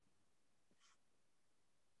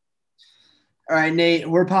All right, Nate,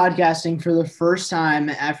 we're podcasting for the first time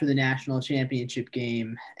after the national championship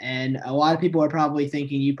game, and a lot of people are probably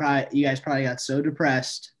thinking you guys probably got so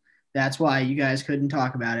depressed. That's why you guys couldn't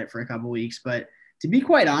talk about it for a couple weeks. But to be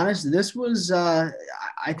quite honest, this was I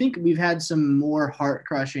think we've had some more heart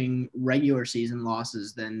crushing regular season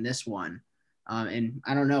losses than this one. And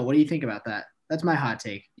I don't know. What do you think about that? That's my hot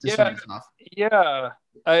take to Yeah, start us off. yeah.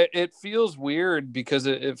 It feels weird because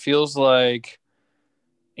it feels like,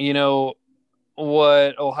 you know,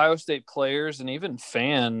 what Ohio State players and even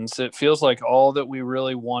fans, it feels like all that we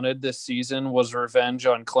really wanted this season was revenge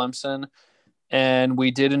on Clemson. And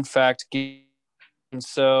we did, in fact, get. And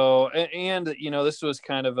so, this was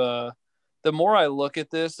kind of the more I look at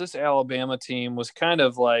this Alabama team was kind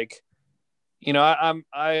of like,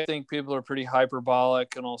 I think people are pretty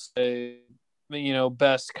hyperbolic and I'll say,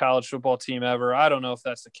 best college football team ever. I don't know if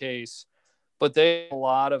that's the case, but they had a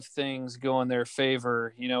lot of things go in their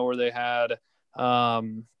favor, where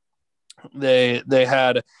um, they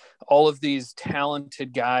had all of these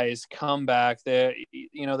talented guys come back. They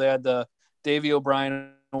had the Davy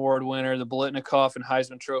O'Brien Award winner, the Bolitnikoff and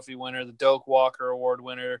Heisman Trophy winner, the Doak Walker Award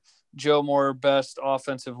winner, Joe Moore Best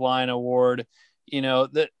Offensive Line Award.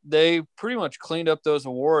 That they pretty much cleaned up those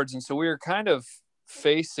awards, and so we were kind of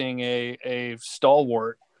facing a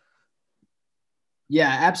stalwart.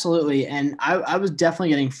 Yeah, absolutely. And I was definitely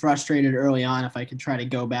getting frustrated early on if I could try to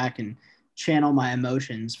go back and channel my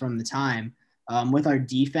emotions from the time with our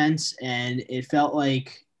defense. And it felt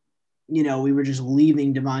like, we were just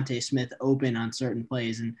leaving Devontae Smith open on certain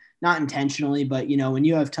plays and not intentionally, but, when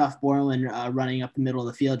you have Tough Borland running up the middle of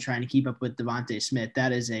the field trying to keep up with Devontae Smith,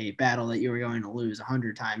 that is a battle that you were going to lose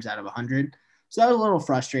 100 times out of 100. So that was a little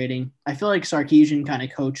frustrating. I feel like Sarkisian kind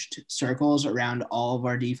of coached circles around all of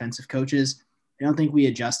our defensive coaches. I don't think we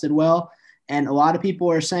adjusted well. And a lot of people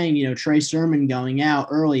are saying, Trey Sermon going out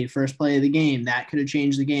early, first play of the game, that could have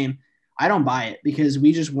changed the game. I don't buy it because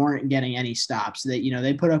we just weren't getting any stops. That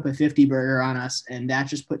they put up a 50 burger on us, and that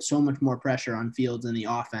just put so much more pressure on Fields and the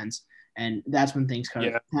offense. And that's when things kind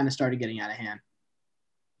Yeah. of started getting out of hand.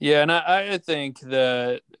 Yeah, and I think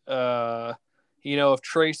that if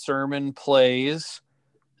Trey Sermon plays,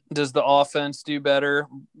 does the offense do better?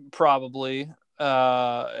 Probably.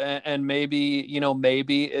 And maybe,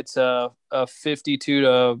 maybe it's a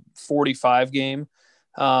 52-45 game.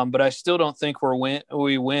 But I still don't think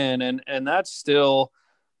we win. And that's still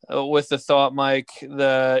with the thought, Mike,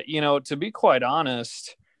 that, to be quite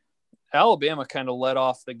honest, Alabama kind of let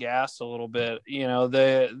off the gas a little bit.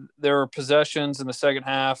 There were possessions in the second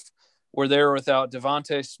half where they were without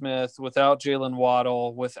Devontae Smith, without Jalen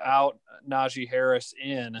Waddle, without Najee Harris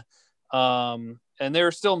in, and they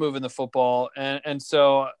were still moving the football. And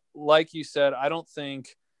so, like you said, I don't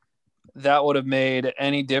think that would have made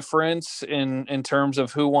any difference in terms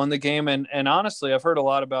of who won the game. And honestly, I've heard a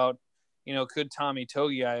lot about, could Tommy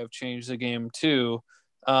Togiai have changed the game too?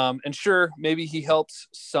 And sure, maybe he helps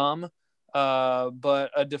some,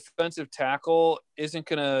 but a defensive tackle isn't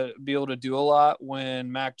going to be able to do a lot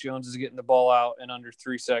when Mac Jones is getting the ball out in under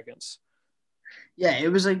 3 seconds. Yeah, it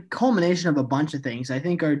was a culmination of a bunch of things. I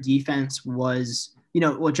think our defense was,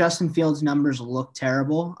 Justin Fields' numbers look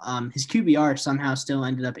terrible. His QBR somehow still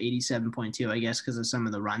ended up 87.2, I guess, because of some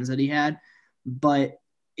of the runs that he had. But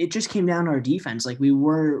it just came down to our defense. Like we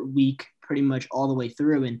were weak pretty much all the way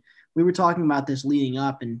through. And we were talking about this leading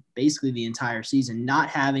up and basically the entire season. Not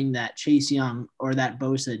having that Chase Young or that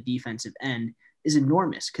Bosa defensive end is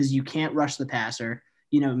enormous because you can't rush the passer.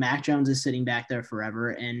 Mac Jones is sitting back there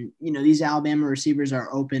forever. And, these Alabama receivers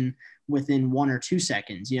are open within 1 or 2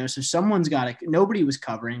 seconds, so someone's got to, nobody was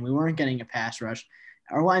covering. We weren't getting a pass rush.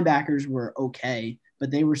 Our linebackers were okay,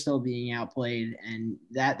 but they were still being outplayed. And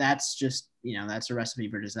that's just, that's a recipe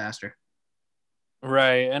for disaster.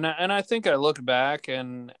 Right. And I think I look back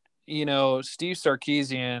and, Steve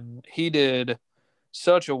Sarkisian, he did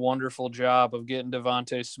such a wonderful job of getting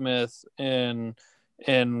Devontae Smith in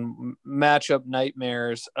matchup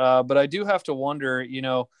nightmares. But I do have to wonder,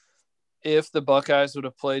 if the Buckeyes would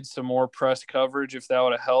have played some more press coverage, if that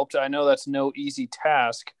would have helped. I know that's no easy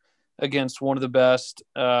task against one of the best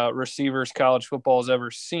receivers college football has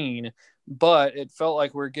ever seen, but it felt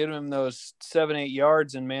like we are giving him those 7-8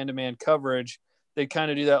 yards in man-to-man coverage. They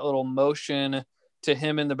kind of do that little motion to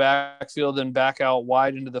him in the backfield and back out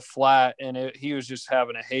wide into the flat, and he was just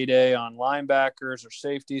having a heyday on linebackers or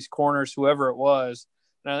safeties, corners, whoever it was.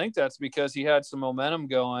 And I think that's because he had some momentum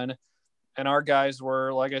going, and our guys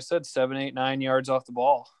were, like I said, 7, 8, 9 yards off the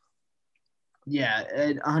ball. Yeah,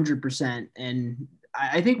 100%. And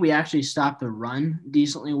I think we actually stopped the run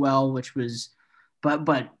decently well, which was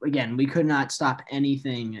but again, we could not stop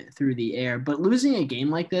anything through the air. But losing a game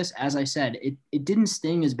like this, as I said, it didn't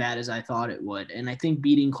sting as bad as I thought it would. And I think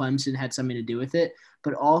beating Clemson had something to do with it.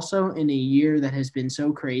 But also in a year that has been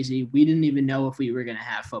so crazy, we didn't even know if we were going to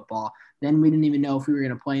have football. Then we didn't even know if we were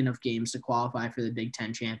going to play enough games to qualify for the Big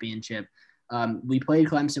Ten championship. We played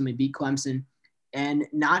Clemson, we beat Clemson. And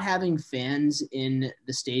not having fans in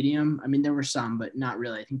the stadium, I mean, there were some, but not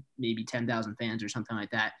really. I think maybe 10,000 fans or something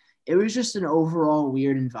like that. It was just an overall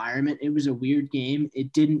weird environment. It was a weird game.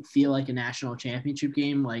 It didn't feel like a national championship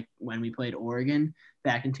game like when we played Oregon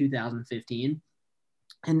back in 2015.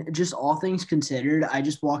 And just all things considered, I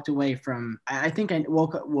just walked away from. I think I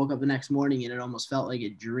woke up the next morning and it almost felt like a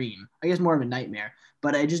dream. I guess more of a nightmare.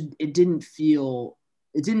 But it didn't feel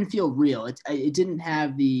real. It didn't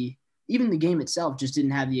have the even the game itself just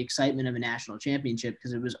didn't have the excitement of a national championship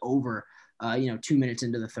because it was over. 2 minutes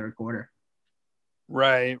into the third quarter.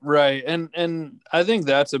 Right, right. And I think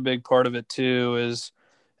that's a big part of it too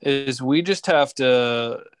is we just have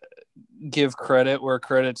to give credit where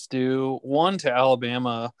credit's due. One, to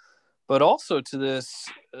Alabama, but also to this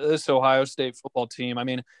Ohio State football team. I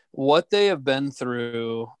mean, what they have been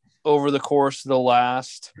through over the course of the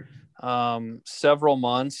last several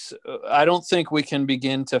months, I don't think we can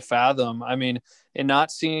begin to fathom. I mean, and not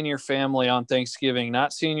seeing your family on Thanksgiving,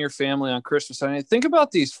 not seeing your family on Christmas. I mean, think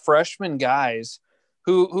about these freshman guys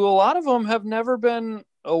who a lot of them have never been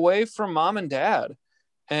away from mom and dad.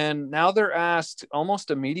 And now they're asked almost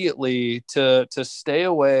immediately to stay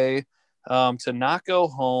away, to not go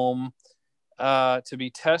home, to be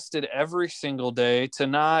tested every single day, to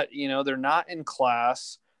not, they're not in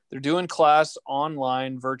class. They're doing class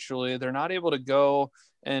online virtually. They're not able to go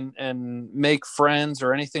and make friends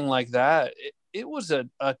or anything like that. It was a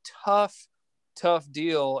tough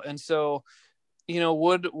deal. And so,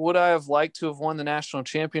 would I have liked to have won the national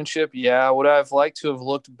championship? Yeah. Would I have liked to have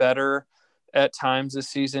looked better at times this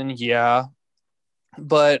season? Yeah.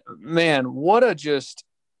 But man, what a just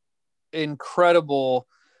incredible,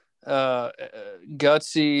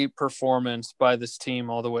 gutsy performance by this team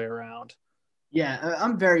all the way around. Yeah,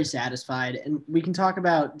 I'm very satisfied. And we can talk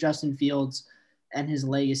about Justin Fields and his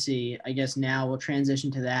legacy. I guess now we'll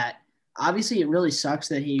transition to that. Obviously, it really sucks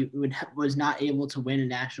that he was not able to win a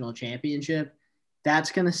national championship.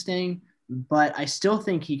 That's going to sting. But I still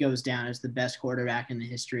think he goes down as the best quarterback in the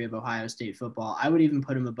history of Ohio State football. I would even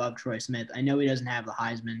put him above Troy Smith. I know he doesn't have the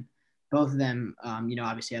Heisman. Both of them,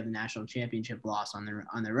 obviously have the national championship loss on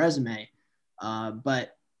their resume.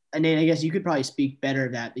 But Nate, I guess you could probably speak better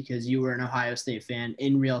of that because you were an Ohio State fan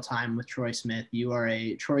in real time with Troy Smith. You are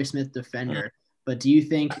a Troy Smith defender. But do you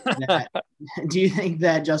think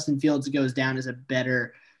that Justin Fields goes down as a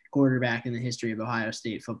better quarterback in the history of Ohio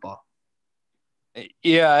State football?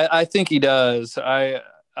 Yeah, I think he does.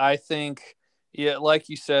 I think, yeah, like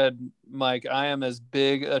you said, Mike, I am as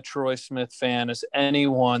big a Troy Smith fan as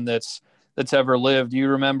anyone that's ever lived. You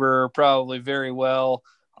remember probably very well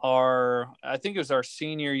I think it was our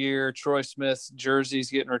senior year, Troy Smith's jersey's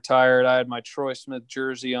getting retired. I had my Troy Smith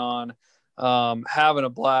jersey on, having a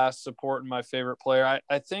blast supporting my favorite player.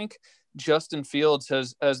 I think Justin Fields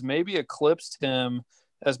has maybe eclipsed him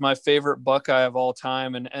as my favorite Buckeye of all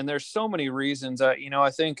time. And there's so many reasons.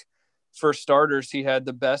 I think for starters, he had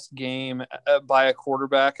the best game by a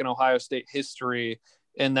quarterback in Ohio State history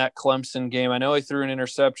in that Clemson game. I know he threw an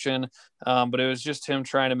interception, but it was just him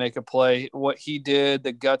trying to make a play. What he did,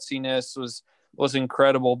 the gutsiness was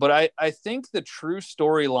incredible. But I think the true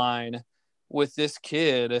storyline with this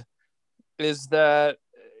kid is that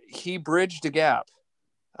he bridged a gap.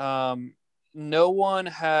 No one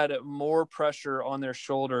had more pressure on their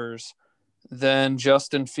shoulders than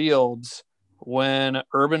Justin Fields when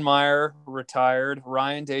Urban Meyer retired.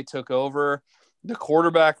 Ryan Day took over. The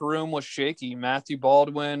quarterback room was shaky. Matthew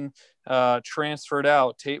Baldwin transferred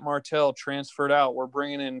out. Tate Martell transferred out. We're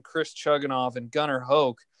bringing in Chris Chugunov and Gunnar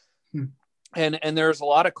Hoke. And there's a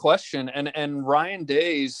lot of question. And Ryan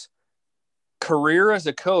Day's career as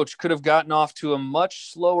a coach could have gotten off to a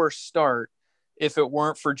much slower start if it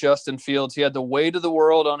weren't for Justin Fields. He had the weight of the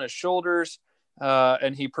world on his shoulders,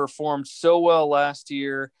 and he performed so well last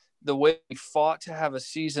year. The way he fought to have a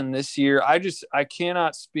season this year, I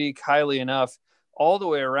cannot speak highly enough. All the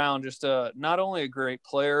way around, just not only a great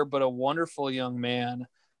player, but a wonderful young man.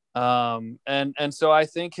 And so I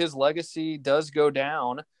think his legacy does go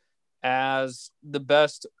down as the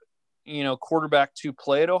best, quarterback to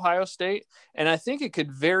play at Ohio State. And I think it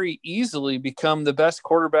could very easily become the best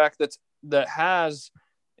quarterback that has,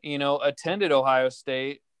 attended Ohio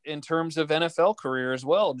State in terms of NFL career as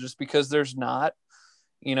well, just because there's not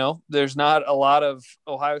a lot of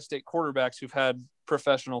Ohio State quarterbacks who've had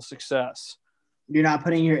professional success. You're not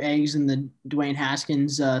putting your eggs in the Dwayne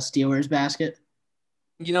Haskins Steelers basket?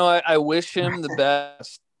 I wish him the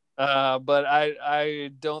best, but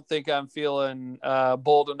I don't think I'm feeling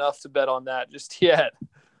bold enough to bet on that just yet.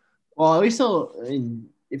 Well, at least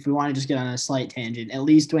if we want to just get on a slight tangent, at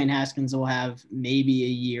least Dwayne Haskins will have maybe a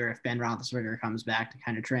year if Ben Roethlisberger comes back to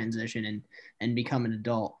kind of transition and become an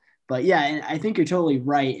adult. But yeah, and I think you're totally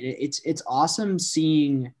right. It's awesome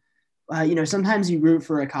seeing. Sometimes you root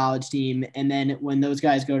for a college team, and then when those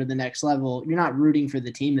guys go to the next level, you're not rooting for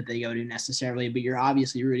the team that they go to necessarily, but you're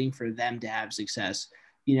obviously rooting for them to have success.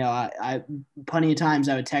 I plenty of times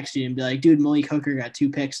I would text you and be like, "Dude, Malik Hooker got 2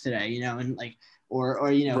 picks today," and like, or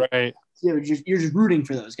Right. you're just rooting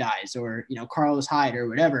for those guys, or Carlos Hyde or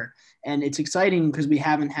whatever. And it's exciting because we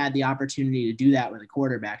haven't had the opportunity to do that with a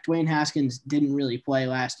quarterback. Dwayne Haskins didn't really play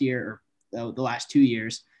last year or the last 2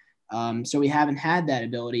 years. So we haven't had that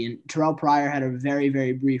ability. And Terrell Pryor had a very,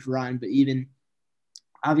 very brief run, but even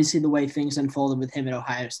obviously the way things unfolded with him at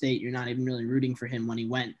Ohio State, you're not even really rooting for him when he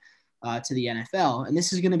went to the NFL. And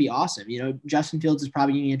this is going to be awesome. Justin Fields is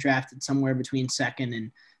probably going to get drafted somewhere between second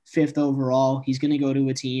and fifth overall. He's going to go to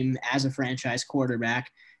a team as a franchise quarterback.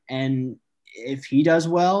 And if he does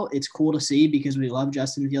well, it's cool to see because we love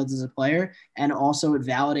Justin Fields as a player, and also it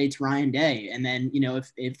validates Ryan Day. And then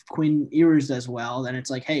if Quinn Ewers does well, then it's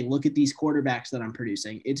like, hey, look at these quarterbacks that I'm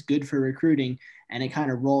producing. It's good for recruiting, and it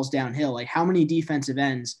kind of rolls downhill. Like, how many defensive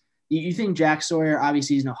ends? You think Jack Sawyer,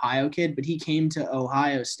 obviously he's an Ohio kid, but he came to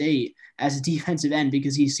Ohio State as a defensive end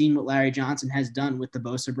because he's seen what Larry Johnson has done with the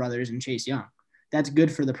Bosa brothers and Chase Young. That's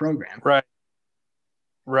good for the program. Right.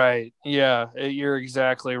 Right. Yeah, you're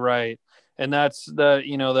exactly right. And that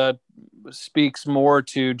speaks more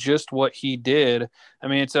to just what he did. I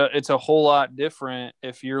mean, it's a whole lot different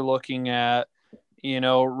if you're looking at,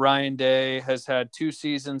 Ryan Day has had 2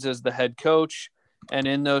 seasons as the head coach, and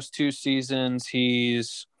in those 2 seasons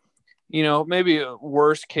he's, maybe a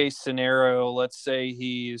worst case scenario, let's say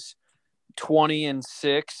he's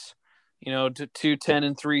 20-6, to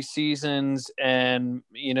 2-10-3 seasons, and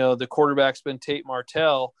the quarterback's been Tate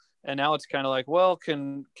Martell, and now it's kind of like, well,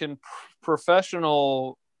 can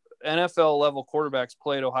professional NFL level quarterbacks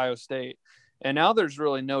play at Ohio State? And now there's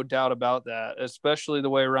really no doubt about that, especially the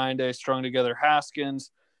way Ryan Day strung together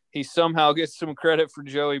Haskins. He somehow gets some credit for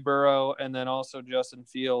Joey Burrow and then also Justin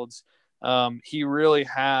Fields. He really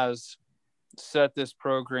has set this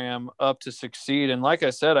program up to succeed. And like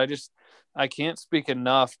I said, I can't speak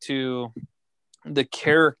enough to the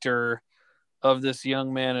character of this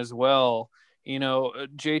young man as well.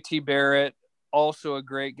 JT Barrett, also a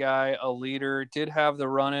great guy, a leader, did have the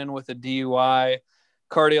run-in with a DUI.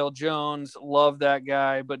 Cardale Jones, love that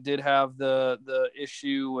guy, but did have the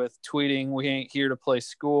issue with tweeting, "We ain't here to play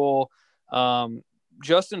school."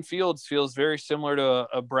 Justin Fields feels very similar to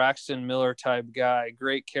a Braxton Miller type guy.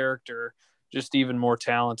 Great character, just even more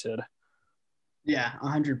talented. Yeah,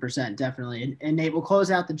 100%, definitely. And Nate, we'll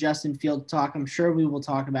close out the Justin Field talk. I'm sure we will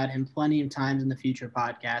talk about him plenty of times in the future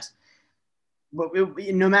podcast. But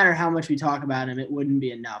no matter how much we talk about him, it wouldn't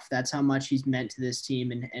be enough. That's how much he's meant to this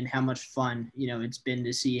team, and how much fun, it's been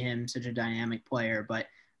to see him, such a dynamic player. But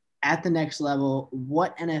at the next level,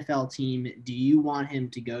 what NFL team do you want him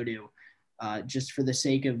to go to, just for the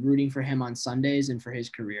sake of rooting for him on Sundays and for his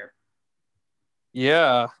career?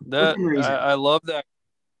 Yeah, Within reason. I love that.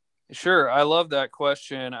 Sure, I love that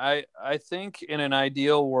question. I think in an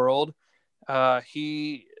ideal world,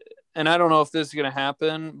 he, and I don't know if this is going to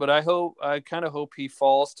happen, but I kind of hope he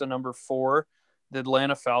falls to number 4, the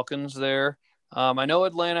Atlanta Falcons there. I know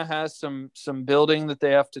Atlanta has some building that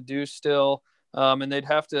they have to do still, and they'd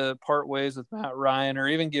have to part ways with Matt Ryan or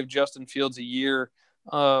even give Justin Fields a year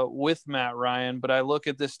with Matt Ryan. But I look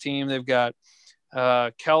at this team, they've got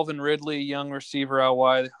Calvin Ridley, young receiver out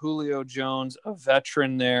wide, Julio Jones, a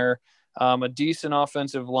veteran there, a decent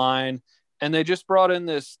offensive line, and they just brought in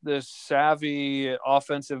this savvy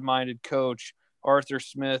offensive minded coach, Arthur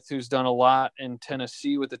Smith, who's done a lot in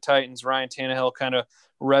Tennessee with the Titans. Ryan Tannehill kind of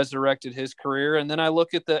resurrected his career. And then I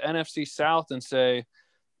look at the NFC South and say,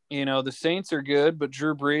 the Saints are good, but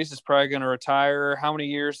Drew Brees is probably going to retire. How many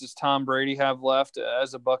years does Tom Brady have left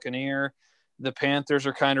as a Buccaneer? The Panthers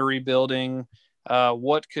are kind of rebuilding.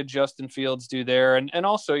 What could Justin Fields do there? And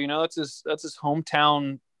also, that's his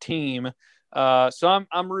hometown team. So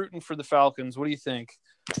I'm rooting for the Falcons. What do you think?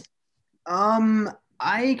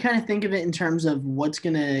 I kind of think of it in terms of what's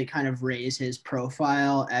going to kind of raise his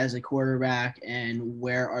profile as a quarterback and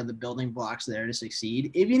where are the building blocks there to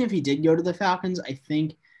succeed. Even if he did go to the Falcons, I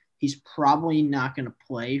think he's probably not going to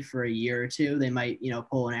play for a year or two. They might,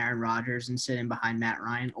 pull an Aaron Rodgers and sit in behind Matt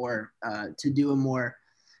Ryan, or to do a more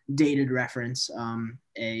dated reference,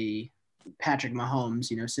 a Patrick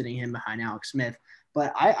Mahomes, sitting him behind Alex Smith.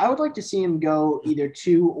 But I would like to see him go either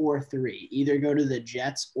 2 or 3, either go to the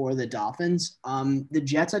Jets or the Dolphins. The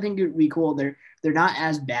Jets, I think it would be cool. They're not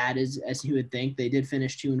as bad as you would think. They did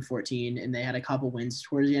finish 2-14, and they had a couple wins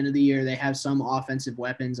towards the end of the year. They have some offensive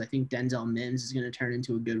weapons. I think Denzel Mims is going to turn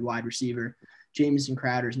into a good wide receiver. Jamison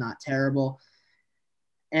Crowder is not terrible.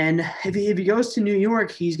 And if he goes to New York,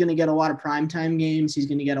 he's going to get a lot of primetime games. He's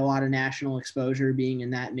going to get a lot of national exposure being in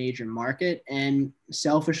that major market. And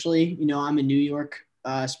selfishly, I'm a New York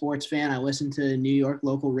sports fan. I listen to New York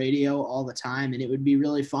local radio all the time, and it would be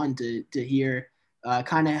really fun to hear,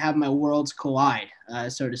 kind of have my worlds collide,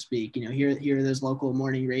 so to speak. Hear those local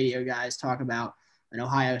morning radio guys talk about an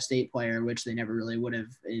Ohio State player, which they never really would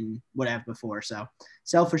have before. So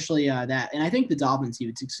selfishly, that, and I think the Dolphins, he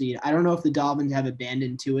would succeed. I don't know if the Dolphins have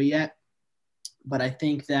abandoned Tua yet, but I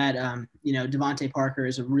think that, Devontae Parker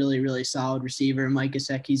is a really, really solid receiver. Mike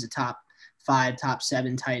Gesicki's a top 5, top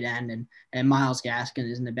 7 tight end, and Myles Gaskin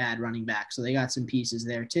isn't a bad running back. So they got some pieces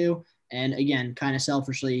there too. And again, kind of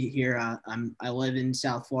selfishly here, I live in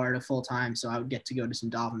South Florida full time, so I would get to go to some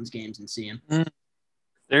Dolphins games and see him.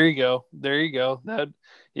 There you go.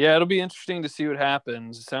 It'll be interesting to see what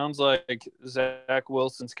happens. It sounds like Zach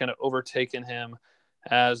Wilson's kind of overtaken him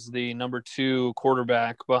as the number 2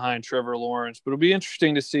 quarterback behind Trevor Lawrence, but it'll be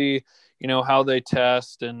interesting to see, how they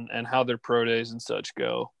test and how their pro days and such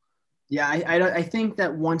go. Yeah, I think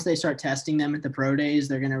that once they start testing them at the pro days,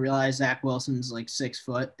 they're going to realize Zach Wilson's like 6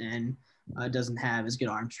 foot and doesn't have as good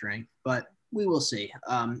arm strength, but we will see.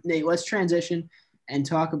 Nate, let's transition and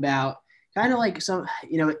talk about kind of like some,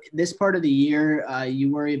 this part of the year, you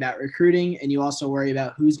worry about recruiting, and you also worry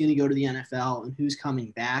about who's going to go to the NFL and who's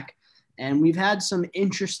coming back. And we've had some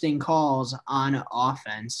interesting calls on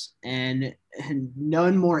offense, and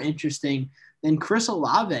none more interesting than Chris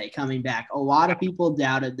Olave coming back. A lot of people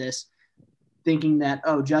doubted this, thinking that,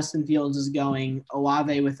 Justin Fields is going.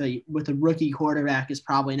 Olave with a rookie quarterback is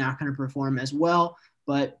probably not going to perform as well.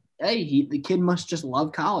 But hey, the kid must just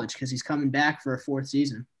love college because he's coming back for a 4th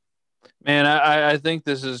season. Man, I think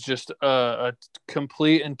this is just a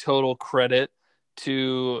complete and total credit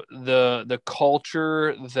to the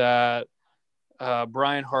culture that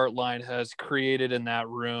Brian Hartline has created in that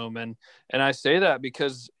room. And I say that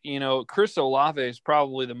because, Chris Olave is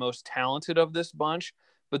probably the most talented of this bunch,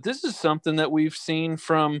 but this is something that we've seen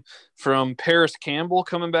from Paris Campbell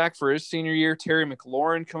coming back for his senior year, Terry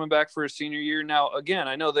McLaurin coming back for his senior year. Now, again,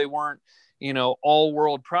 I know they weren't, all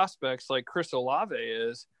world prospects like Chris Olave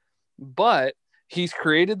is, but he's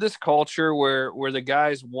created this culture where the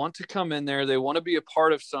guys want to come in there. They want to be a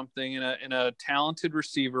part of something in a talented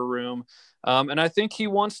receiver room. And I think he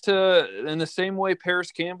wants to, in the same way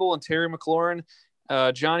Paris Campbell and Terry McLaurin,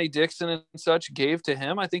 Johnny Dixon and such gave to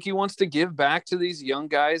him, I think he wants to give back to these young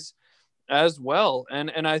guys as well.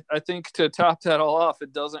 And I think to top that all off,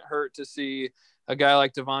 it doesn't hurt to see a guy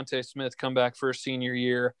like Devontae Smith come back for a senior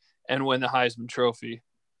year and win the Heisman Trophy.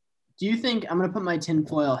 Do you think, I'm going to put my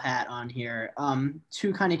tinfoil hat on here,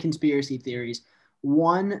 2 kind of conspiracy theories.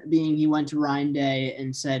 One being he went to Ryan Day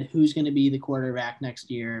and said, who's going to be the quarterback next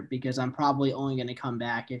year? Because I'm probably only going to come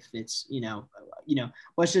back if it's,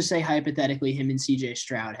 let's just say hypothetically him and CJ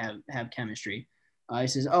Stroud have chemistry. He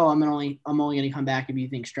says, I'm only going to come back if you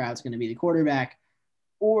think Stroud's going to be the quarterback.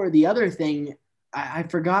 Or the other thing, I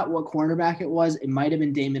forgot what cornerback it was. It might have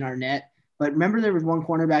been Damon Arnett. But remember, there was one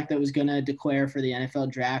cornerback that was going to declare for the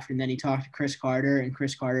NFL draft, and then he talked to Chris Carter, and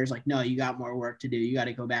Chris Carter's like, no, you got more work to do. You got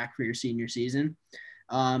to go back for your senior season.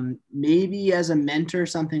 Maybe as a mentor,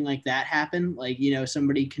 something like that happened. Like,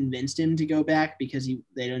 somebody convinced him to go back because they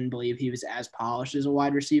didn't believe he was as polished as a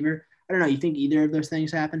wide receiver. I don't know. You think either of those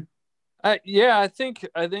things happen? Yeah, I think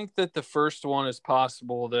that the first one is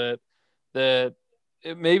possible, that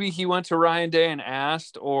maybe he went to Ryan Day and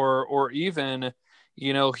asked, or even –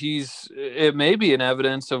 it may be an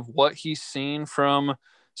evidence of what he's seen from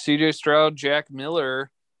CJ Stroud, Jack Miller,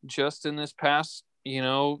 just in this past,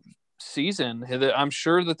 season. I'm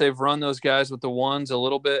sure that they've run those guys with the ones a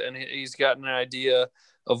little bit, and he's gotten an idea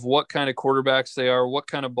of what kind of quarterbacks they are, what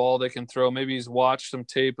kind of ball they can throw. Maybe he's watched some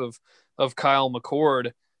tape of Kyle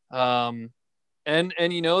McCord. And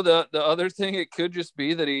the other thing, it could just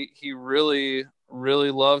be that he really,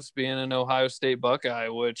 really loves being an Ohio State Buckeye,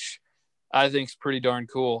 which I think is pretty darn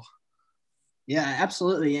cool. Yeah,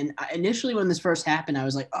 absolutely. And initially when this first happened, I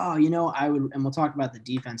was like, I would, and we'll talk about the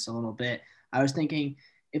defense a little bit. I was thinking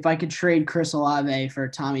if I could trade Chris Olave for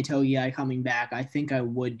Tommy Togiai coming back, I think I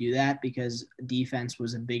would do that because defense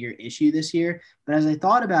was a bigger issue this year. But as I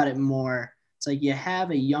thought about it more, it's like you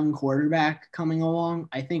have a young quarterback coming along.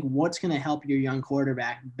 I think what's going to help your young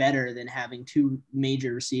quarterback better than having two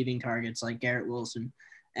major receiving targets like Garrett Wilson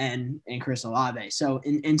and Chris Olave. So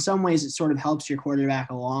in some ways, it sort of helps your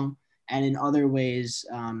quarterback along. And in other ways,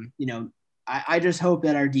 I just hope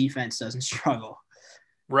that our defense doesn't struggle.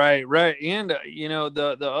 Right, right. And,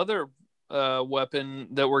 the other weapon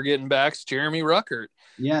that we're getting back is Jeremy Ruckert.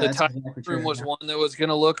 Yeah, The that's tight exactly room true. was Yeah. one that was going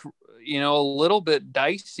to look, a little bit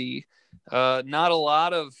dicey. Not a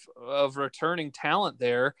lot of returning talent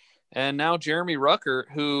there. And now Jeremy Ruckert,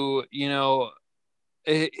 who,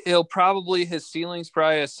 he'll probably, his ceiling's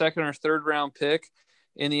probably a second or third round pick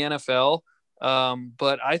in the NFL.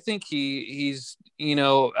 But I think he's,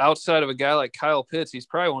 outside of a guy like Kyle Pitts, he's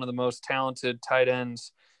probably one of the most talented tight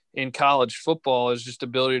ends in college football, is just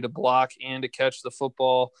ability to block and to catch the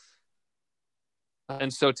football.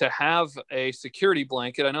 And so to have a security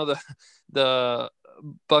blanket, I know the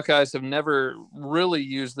Buckeyes have never really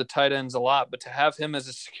used the tight ends a lot, but to have him as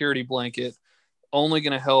a security blanket, only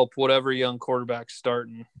going to help whatever young quarterback's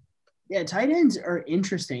starting. Yeah, tight ends are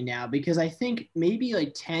interesting now because I think maybe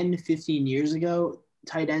like 10, 15 years ago,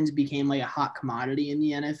 tight ends became like a hot commodity in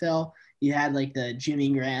the NFL. You had like the Jimmy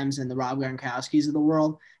Grahams and the Rob Gronkowskis of the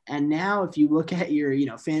world. And now if you look at your,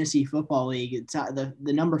 fantasy football league, it's the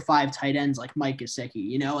number 5 tight ends like Mike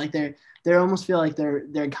Gesicki, like they almost feel like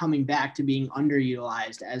they're coming back to being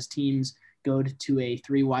underutilized as teams go to a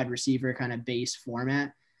 3 wide receiver kind of base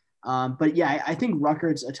format. But yeah, I think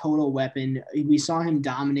Ruckert's a total weapon. We saw him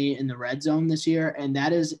dominate in the red zone this year, and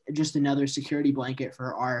that is just another security blanket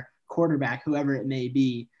for our quarterback, whoever it may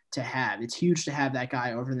be, to have. It's huge to have that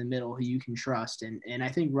guy over the middle who you can trust. And I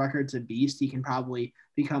think Ruckert's a beast. He can probably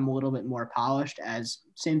become a little bit more polished, as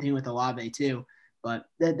same thing with Olave too. But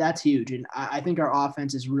that's huge. And I think our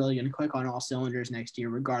offense is really going to click on all cylinders next year,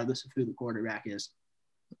 regardless of who the quarterback is.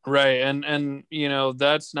 Right. And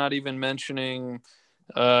that's not even mentioning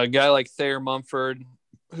a guy like Thayer Mumford,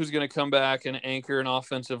 who's going to come back and anchor an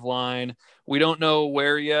offensive line. We don't know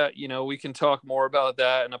where yet. We can talk more about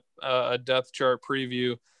that in a depth chart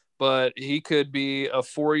preview, but he could be a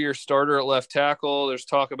 4-year starter at left tackle. There's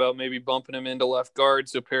talk about maybe bumping him into left guard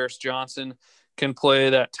so Paris Johnson can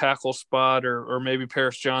play that tackle spot, or maybe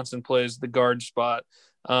Paris Johnson plays the guard spot.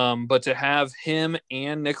 But to have him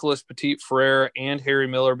and Nicholas Petit-Frere and Harry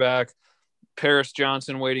Miller back, Paris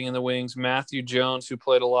Johnson waiting in the wings, Matthew Jones, who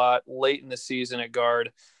played a lot late in the season at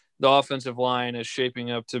guard, the offensive line is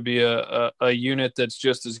shaping up to be a unit that's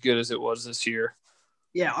just as good as it was this year.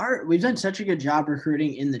 Yeah, we've done such a good job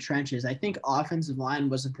recruiting in the trenches. I think offensive line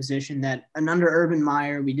was a position that, and under Urban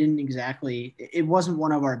Meyer, we didn't exactly, it wasn't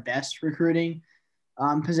one of our best recruiting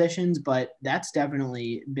positions, but that's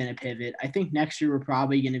definitely been a pivot. I think next year we're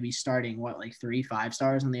probably going to be starting like 3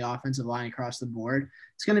 5-stars on the offensive line across the board.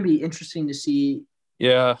 It's going to be interesting to see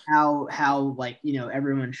Yeah. how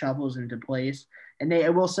everyone shuffles into place. And I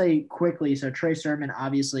will say quickly, so Trey Sermon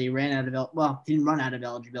obviously he didn't run out of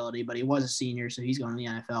eligibility, but he was a senior, so he's going to the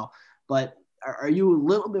NFL. But are you a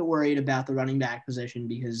little bit worried about the running back position,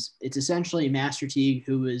 because it's essentially Master Teague,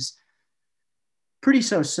 who was pretty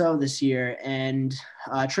so this year, and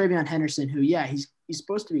Travion Henderson, who he's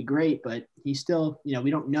supposed to be great, but he's still,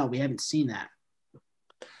 we don't know, we haven't seen that.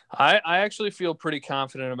 I actually feel pretty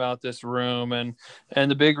confident about this room, and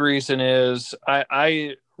the big reason is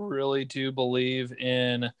I really do believe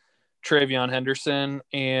in Travion Henderson,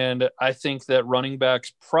 and I think that running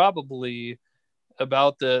backs probably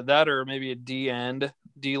about that, or maybe a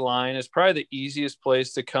D line is probably the easiest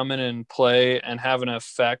place to come in and play and have an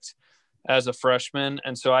effect as a freshman.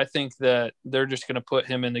 And so I think that they're just going to put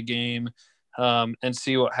him in the game and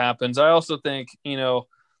see what happens. I also think,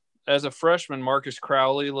 as a freshman, Marcus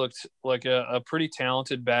Crowley looked like a pretty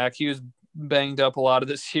talented back. He was banged up a lot of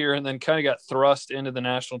this year and then kind of got thrust into the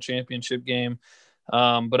national championship game.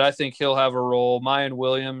 But I think he'll have a role. Mayan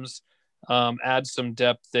Williams adds some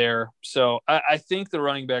depth there. So I think the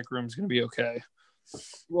running back room is going to be okay.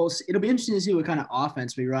 Well, it'll be interesting to see what kind of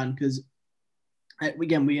offense we run, because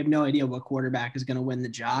again, we have no idea what quarterback is going to win the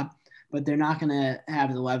job, but they're not going to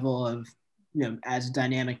have the level of, as a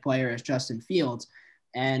dynamic player as Justin Fields.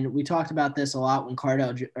 And we talked about this a lot when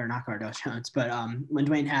not Cardell Jones, but when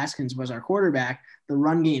Dwayne Haskins was our quarterback, the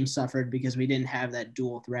run game suffered because we didn't have that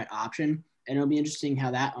dual threat option. And it'll be interesting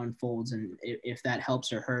how that unfolds and if that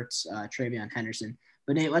helps or hurts Travion Henderson.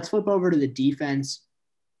 But Nate, let's flip over to the defense.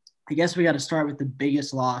 I guess we got to start with the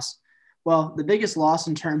biggest loss. Well, the biggest loss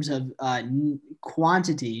in terms of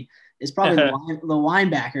quantity is probably the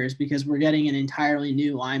linebackers, because we're getting an entirely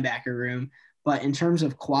new linebacker room. But in terms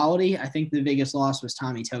of quality, I think the biggest loss was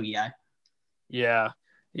Tommy Togiai. Yeah.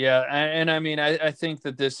 Yeah, and I mean, I think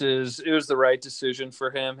that it was the right decision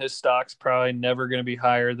for him. His stock's probably never going to be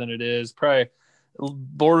higher than it is. Probably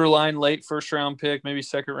borderline late first round pick, maybe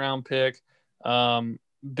second round pick. Um,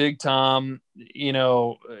 Big Tom,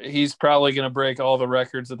 he's probably going to break all the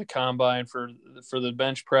records of the combine for the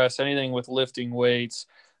bench press, anything with lifting weights.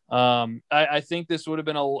 I think this would have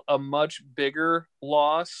been a much bigger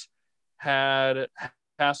loss had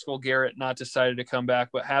Pascal Garrett not decided to come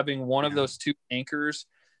back, but having one of those two anchors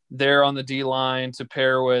there on the D line to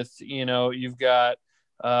pair with, you've got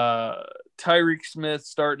Tyreek Smith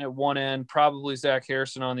starting at one end, probably Zach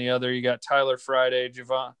Harrison on the other. You got Tyler Friday,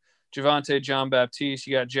 Javante John Baptiste.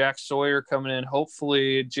 You got Jack Sawyer coming in.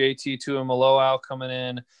 Hopefully JT Tuimoloau coming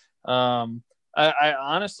in. I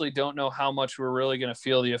honestly don't know how much we're really going to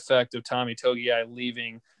feel the effect of Tommy Togiai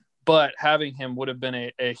leaving, but having him would have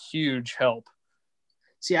been a huge help.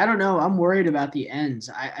 See, I don't know. I'm worried about the ends.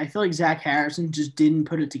 I feel like Zach Harrison just didn't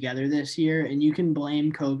put it together this year, and you can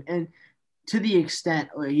blame COVID. And to the extent,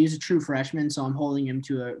 he's a true freshman, so I'm holding him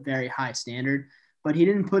to a very high standard, but he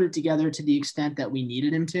didn't put it together to the extent that we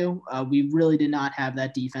needed him to. We really did not have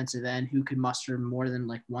that defensive end who could muster more than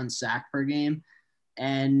like one sack per game.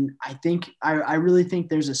 And I really think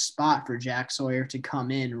there's a spot for Jack Sawyer to come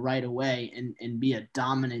in right away and be a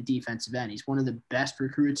dominant defensive end. He's one of the best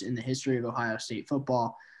recruits in the history of Ohio State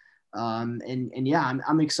football. And yeah,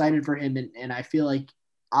 I'm excited for him. And I feel like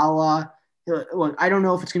look, I don't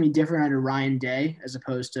know if it's going to be different under Ryan Day as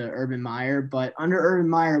opposed to Urban Meyer, but under Urban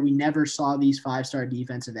Meyer, we never saw these 5-star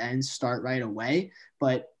defensive ends start right away.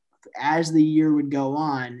 But as the year would go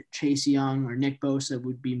on, Chase Young or Nick Bosa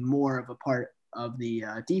would be more of a part of the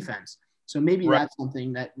defense. So maybe Right. that's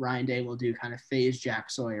something that Ryan Day will do, kind of phase Jack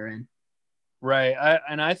Sawyer in. Right.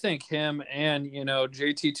 I think him and,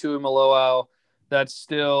 JT Tuimoloau,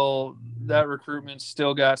 that recruitment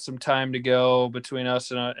still got some time to go between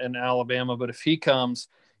us and Alabama. But if he comes,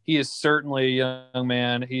 he is certainly a young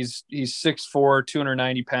man. He's 6'4",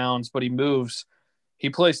 290 pounds, but he moves. He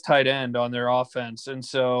plays tight end on their offense. And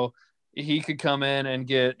so he could come in and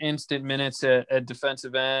get instant minutes at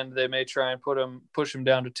defensive end. They may try and push him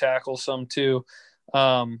down to tackle some too.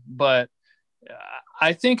 But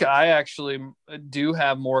I think I actually do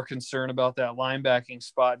have more concern about that linebacking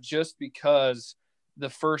spot just because the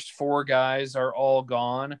first four guys are all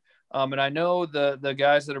gone. And I know the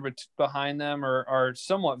guys that are behind them are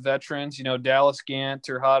somewhat veterans, Dallas Gant,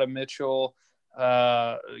 Terhada Mitchell,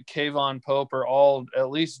 Kayvon Pope are all at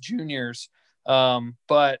least juniors.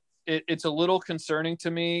 But it's a little concerning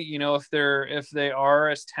to me, if they are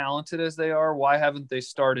as talented as they are, why haven't they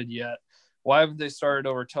started yet? Why haven't they started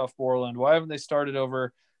over Tough Borland? Why haven't they started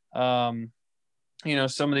over, some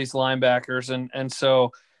of these linebackers? And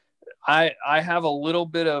so I have a little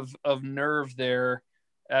bit of nerve there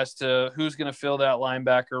as to who's going to fill that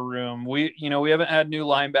linebacker room. We haven't had new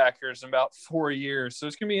linebackers in about 4 years. So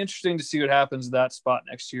it's going to be interesting to see what happens at that spot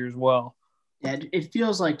next year as well. Yeah, it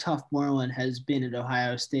feels like Tough Moreland has been at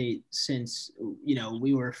Ohio State since,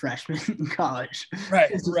 we were freshmen in college.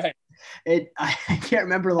 Right, right. I can't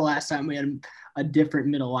remember the last time we had a different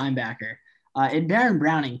middle linebacker. And Baron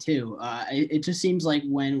Browning, too. It just seems like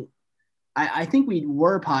when I think we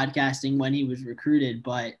were podcasting when he was recruited,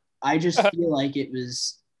 but I just feel like it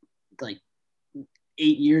was like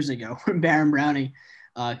 8 years ago when Baron Browning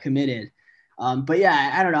committed. But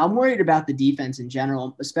yeah, I don't know. I'm worried about the defense in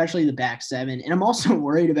general, especially the back seven, and I'm also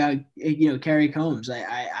worried about Kerry Combs.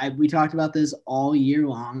 We talked about this all year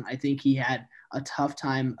long. I think he had a tough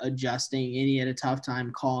time adjusting, and he had a tough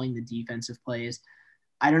time calling the defensive plays.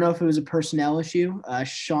 I don't know if it was a personnel issue.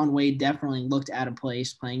 Sean Wade definitely looked out of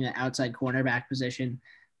place playing the outside cornerback position,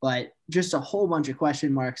 but just a whole bunch of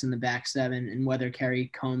question marks in the back seven and whether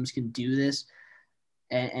Kerry Combs can do this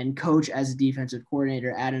and coach as a defensive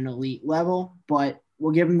coordinator at an elite level. But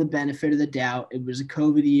we'll give him the benefit of the doubt. It was a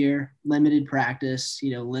COVID year, limited practice,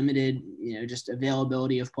 limited, just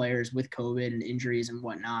availability of players with COVID and injuries and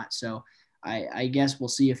whatnot. So I guess we'll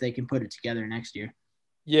see if they can put it together next year.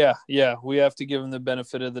 Yeah, we have to give him the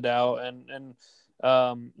benefit of the doubt, and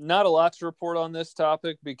not a lot to report on this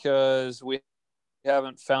topic because we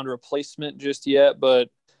haven't found a replacement just yet. But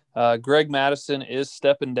Greg Madison is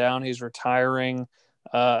stepping down; he's retiring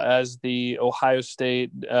as the Ohio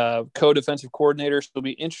State co-defensive coordinator. So it'll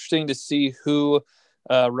be interesting to see who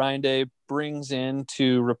Ryan Day brings in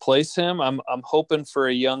to replace him. I'm hoping for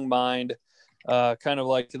a young mind, kind of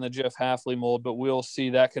like in the Jeff Hafley mold, but we'll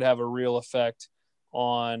see. That could have a real effect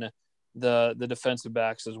on the defensive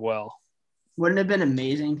backs as well. Wouldn't it have been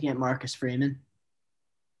amazing to get Marcus Freeman?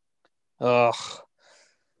 Ugh,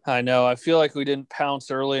 I know. I feel like we didn't pounce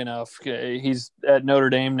early enough. He's at Notre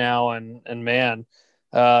Dame now, and man,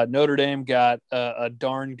 Notre Dame got a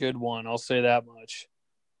darn good one. I'll say that much.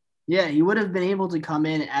 Yeah, he would have been able to come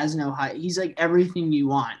in as an Ohio. He's like everything you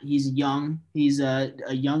want. He's young. He's a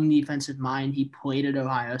young defensive mind. He played at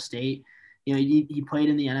Ohio State. He played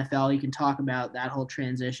in the NFL. He can talk about that whole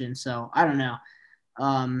transition. So I don't know.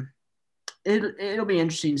 Um, it'll be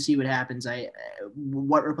interesting to see what happens.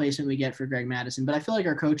 What replacement we get for Greg Madison, but I feel like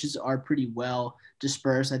our coaches are pretty well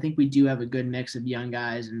dispersed. I think we do have a good mix of young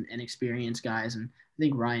guys and experienced guys, and I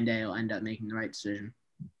think Ryan Day will end up making the right decision.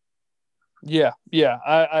 Yeah,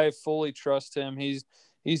 I fully trust him.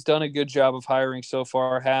 He's done a good job of hiring so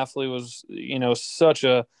far. Hafley was, such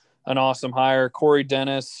an awesome hire. Corey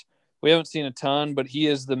Dennis, we haven't seen a ton, but he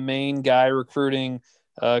is the main guy recruiting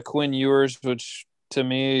Quinn Ewers, which to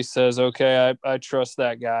me says, okay, I trust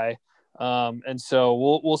that guy. And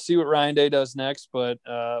so we'll see what Ryan Day does next, but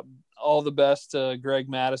all the best to Greg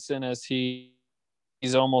Madison as he's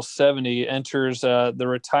almost 70, enters the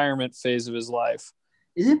retirement phase of his life.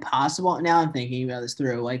 Is it possible? Now I'm thinking about this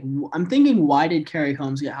through. Like, I'm thinking, why did Kerry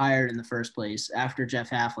Combs get hired in the first place after Jeff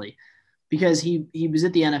Hafley? Because he was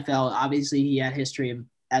at the NFL. Obviously, he had history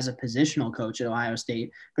as a positional coach at Ohio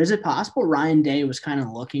State. But is it possible Ryan Day was kind of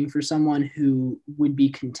looking for someone who would be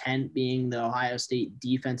content being the Ohio State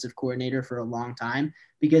defensive coordinator for a long time?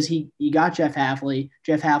 Because he got Jeff Hafley.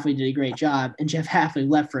 Jeff Hafley did a great job, and Jeff Hafley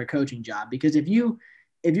left for a coaching job. Because if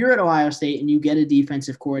you're at Ohio State and you get a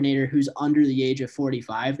defensive coordinator who's under the age of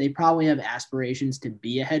 45, they probably have aspirations to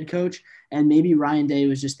be a head coach. And maybe Ryan Day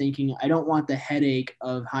was just thinking, I don't want the headache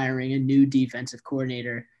of hiring a new defensive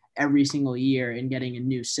coordinator every single year and getting a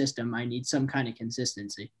new system. I need some kind of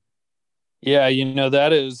consistency. Yeah,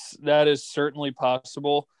 that is certainly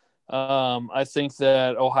possible. I think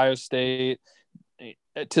that Ohio State,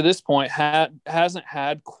 to this point, hasn't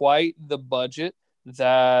had quite the budget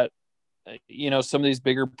that some of these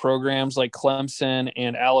bigger programs like Clemson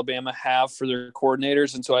and Alabama have for their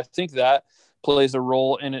coordinators. And so I think that plays a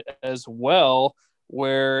role in it as well,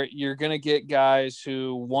 where you're going to get guys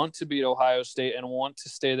who want to beat Ohio State and want to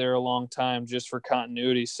stay there a long time just for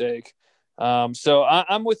continuity's sake. So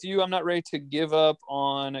I'm with you. I'm not ready to give up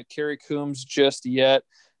on Kerry Coombs just yet.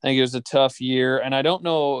 I think it was a tough year. And I don't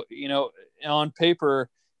know, on paper,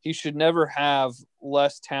 he should never have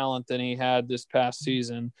less talent than he had this past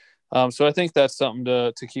season. So I think that's something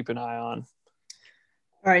to keep an eye on.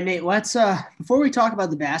 All right, Nate, let's before we talk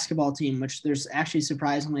about the basketball team, which there's actually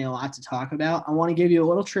surprisingly a lot to talk about, I want to give you a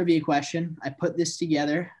little trivia question. I put this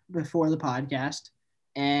together before the podcast,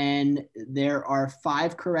 and there are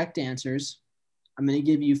 5 correct answers. I'm going to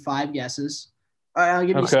give you 5 guesses. All right, I'll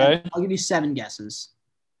give you 7 guesses.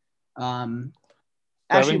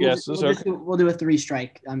 Actually, guesses. We'll do a 3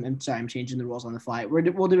 strike. I'm sorry, I'm changing the rules on the fly.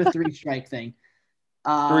 We'll do a 3 strike thing.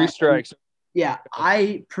 3 strikes. Yeah,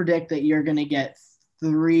 I predict that you're going to get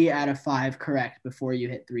 3 out of 5 correct before you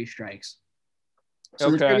hit 3 strikes. So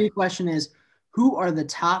The trivia question is, who are the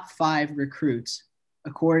top 5 recruits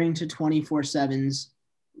according to 24/7's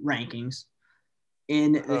rankings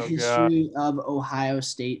in the history of Ohio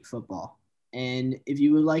State football? And if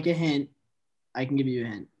you would like a hint, I can give you a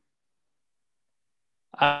hint.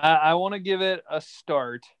 I want to give it a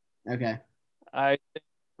start. Okay. I think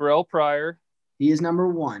Terrell Pryor. He is number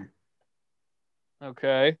 1.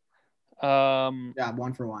 Okay. Yeah,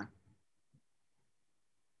 1 for 1.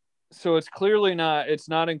 So it's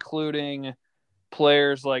not including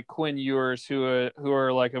players like Quinn Ewers who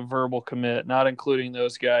are like a verbal commit, not including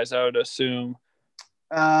those guys, I would assume.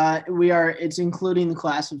 It's including the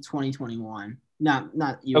class of 2021. Not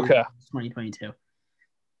Ewers, okay. 2022.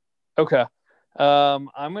 Okay.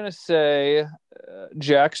 I'm going to say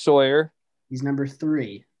Jack Sawyer. He's number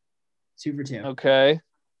 3. 2 for 2. Okay.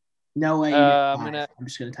 No way. I'm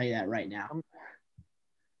just going to tell you that right now.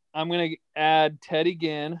 I'm going to add Teddy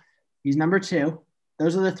Ginn. He's number 2.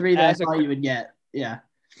 Those are the 3 that I thought you would get. Yeah.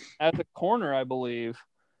 At the corner, I believe.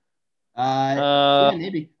 Yeah,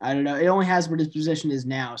 maybe. I don't know. It only has what his position is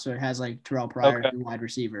now, so it has like Terrell Pryor and wide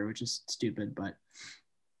receiver, which is stupid, but.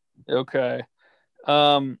 Okay.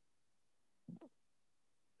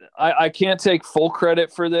 I can't take full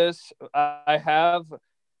credit for this.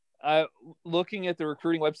 Looking at the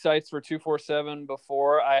recruiting websites for 247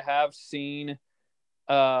 before, I have seen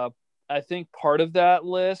I think part of that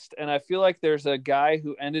list, and I feel like there's a guy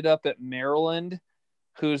who ended up at Maryland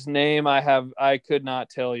whose name I could not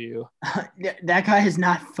tell you. That guy is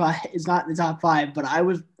not the top 5, but I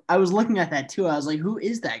was looking at that too. I was like, who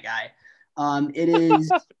is that guy? It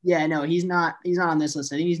is he's not on this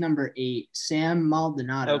list. I think he's number 8, Sam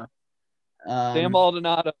Maldonado. Sam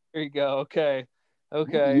Maldonado. There you go. Okay. What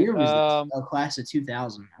year was this? Class of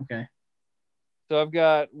 2000. Okay. So I've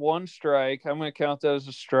got one strike. I'm going to count that as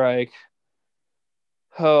a strike.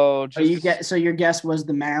 Oh, Oh, you just get so your guess was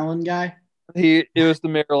the Maryland guy? it was the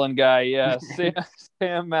Maryland guy. Yeah,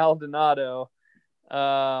 Sam Maldonado.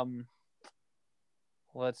 Um,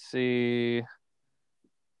 let's see.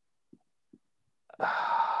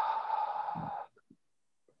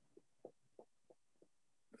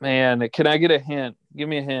 Man, can I get a hint? Give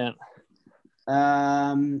me a hint.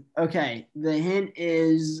 Okay. The hint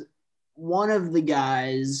is one of the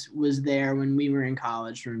guys was there when we were in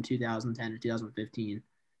college from 2010 to 2015.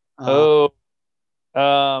 Uh, Oh,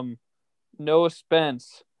 um, Noah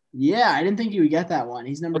Spence. yeah, I didn't think you would get that one.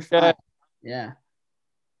 He's number Okay, 5. Yeah.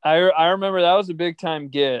 I remember that was a big time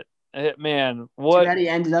get. Man, Too what bad he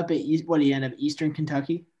ended up at what did he end up Eastern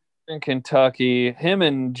Kentucky? in Kentucky? Him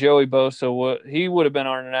and Joey Bosa. He would have been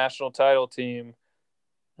our national title team,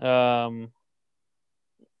 um,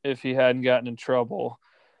 if he hadn't gotten in trouble.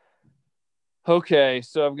 Okay,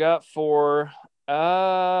 so I've got 4.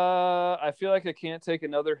 I feel like I can't take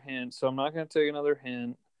another hint, so I'm not going to take another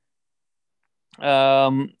hint.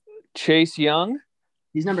 Chase Young.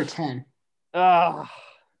 He's number 10. Ah,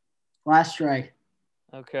 Last strike.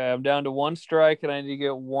 okay. I'm down to one strike, and I need to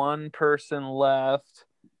get one person left.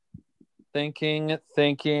 Thinking.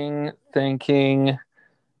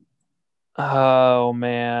 Oh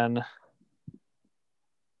man,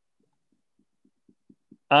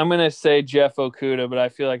 I'm gonna say Jeff Okuda, but I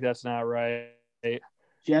feel like that's not right.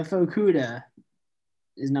 Jeff Okuda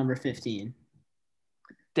is number 15.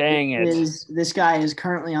 Dang it. This guy is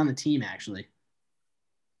currently on the team actually.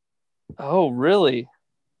 Oh really?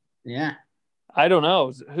 Yeah. I don't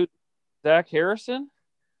know. Who? Zach Harrison?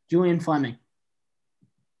 Julian Fleming.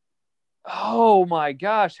 Oh my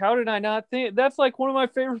gosh, how did I not think? That's like one of my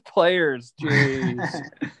favorite players. Jeez.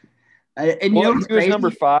 And you know What? what's He was number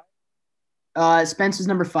crazy? 5. Spence is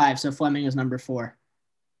number 5, so Fleming is number 4.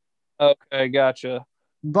 Okay, gotcha.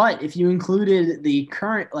 But if you included the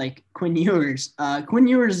current like Quinn Ewers, Quinn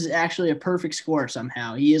Ewers is actually a perfect score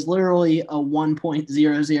somehow. He is literally a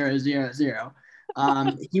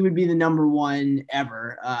 1.0000. He would be the number 1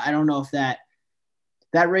 ever. I don't know if that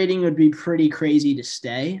rating would be pretty crazy to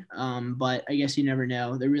stay, but I guess you never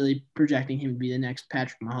know. They're really projecting him to be the next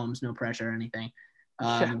Patrick Mahomes, no pressure or anything.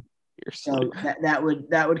 Yeah, So that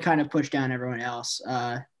would kind of push down everyone else.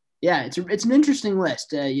 Yeah, it's an interesting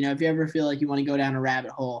list. If you ever feel like you want to go down a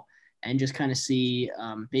rabbit hole and just kind of see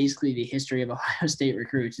basically the history of Ohio State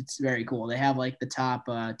recruits, it's very cool. They have like the top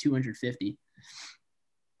 250.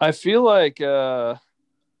 I feel like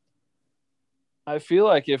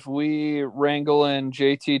if we wrangle in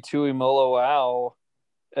JT Tuimoloau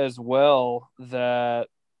as well, that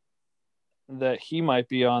he might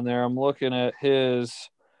be on there. I'm looking at his.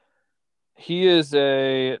 He is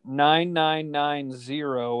a 9990.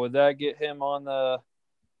 Would that get him on the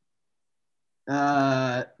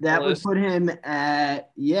That would list? put him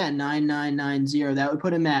at 9990. That would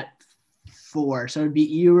put him at 4. So it'd be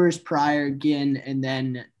Ewers, Pryor, Ginn, and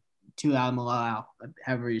then Tuimoloau,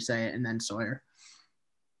 however you say it, and then Sawyer.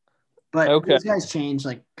 But Okay. those guys change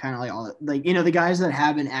like kind of like all like the guys that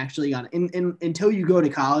haven't actually gone in until you go to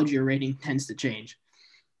college, your rating tends to change.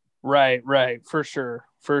 Right, for sure.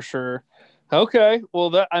 Okay, well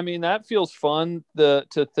that feels fun to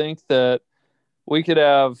think that we could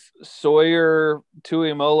have Sawyer,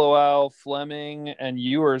 Tuimoloau, Fleming, and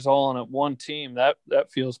Ewers all on one team. That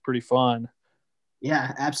feels pretty fun.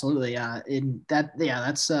 Yeah, absolutely.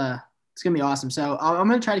 That's it's gonna be awesome. So I'm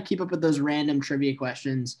gonna try to keep up with those random trivia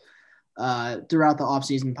questions throughout the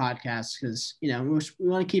off-season podcast because we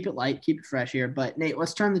want to keep it light, keep it fresh here. But Nate,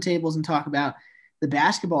 let's turn the tables and talk about the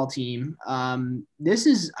basketball team. This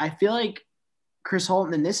is, I feel like Chris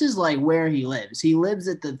Holtman, this is like where he lives. He lives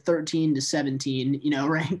at the 13 to 17,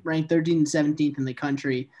 ranked 13 to 17th in the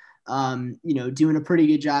country. Doing a pretty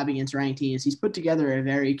good job against ranked teams. He's put together a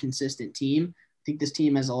very consistent team. I think this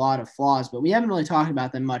team has a lot of flaws, but we haven't really talked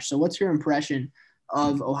about them much. So, what's your impression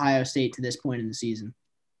of Ohio State to this point in the season?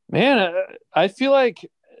 Man, I feel like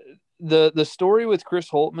the story with Chris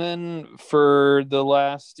Holtman for the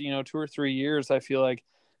last 2 or 3 years, I feel like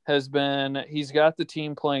has been he's got the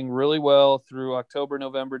team playing really well through October,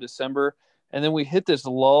 November, December, and then we hit this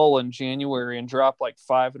lull in January and dropped like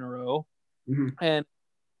 5 in a row, Mm-hmm.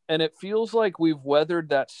 and it feels like we've weathered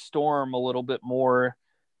that storm a little bit more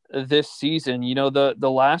this season. The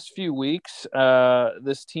last few weeks,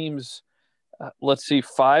 this team's let's see,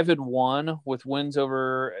 5-1 with wins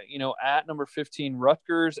over, at number 15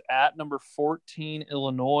 Rutgers, at number 14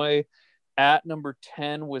 Illinois, at number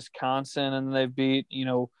 10 Wisconsin, and they've beat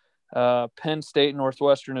Penn State and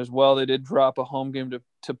Northwestern as well. They did drop a home game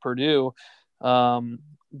to Purdue,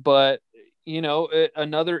 but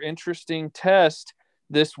another interesting test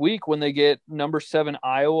this week when they get number 7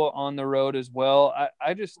 Iowa on the road as well.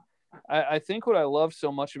 I think what I love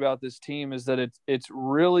so much about this team is that it's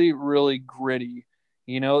really, really gritty.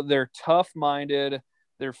 They're tough-minded,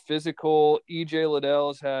 they're physical. EJ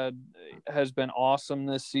Liddell has been awesome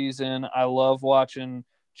this season. I love watching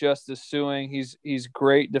Justice Suing. He's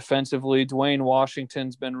great defensively. Dwayne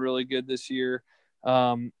Washington's been really good this year.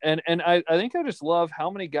 And I think I just love how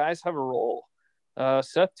many guys have a role.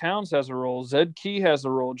 Seth Towns has a role. Zed Key has a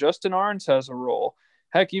role. Justin Arns has a role.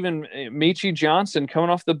 Heck, even Michi Johnson coming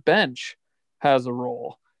off the bench has a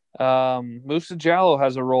role. Musa Jallo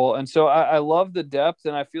has a role. And so I love the depth,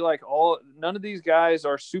 and I feel like none of these guys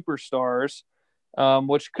are superstars,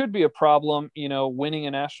 which could be a problem, winning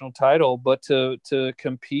a national title, but to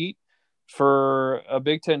compete for a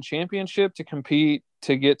Big Ten championship, to compete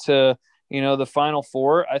to get to, the Final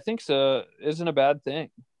Four, I think isn't a bad thing.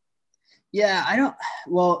 Yeah, I don't.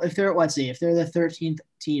 Well, if they're if they're the 13th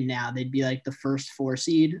team now, they'd be like the first 4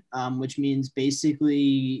 seed, which means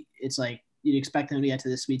basically it's like you'd expect them to get to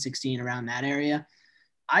the Sweet 16 around that area.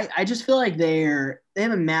 I just feel like they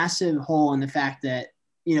have a massive hole in the fact that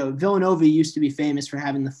Villanova used to be famous for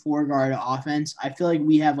having the 4-guard offense. I feel like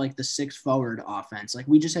we have like the 6-forward offense. Like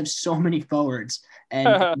we just have so many forwards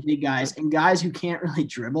and big guys and guys who can't really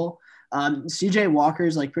dribble. CJ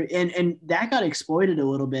Walker's like, and that got exploited a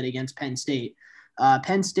little bit against Penn State.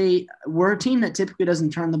 Penn State, we're a team that typically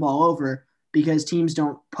doesn't turn the ball over because teams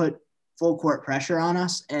don't put full court pressure on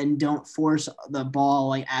us and don't force the ball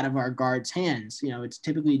like out of our guards' hands. It's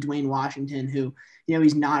typically Dwayne Washington who,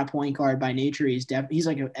 he's not a point guard by nature. He's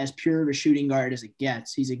like as pure of a shooting guard as it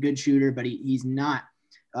gets. He's a good shooter, but he's not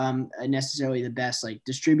necessarily the best like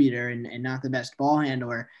distributor and not the best ball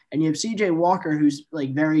handler. And you have CJ Walker, who's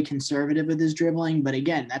like very conservative with his dribbling, but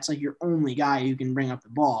again, that's like your only guy who can bring up the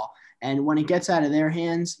ball. And when it gets out of their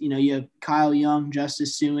hands, you have Kyle Young,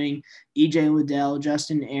 Justice Suing, EJ Liddell,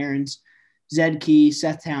 Justin Ahrens, Zed Key,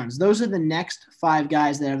 Seth Towns. Those are the next 5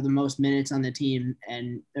 guys that have the most minutes on the team,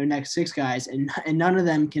 and their next 6 guys, and none of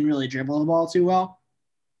them can really dribble the ball too well.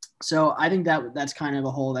 So I think that's kind of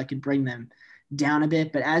a hole that could bring them down a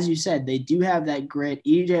bit. But as you said, they do have that grit.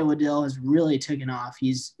 EJ Liddell has really taken off.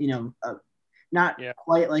 He's, not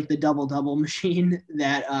quite like the double-double machine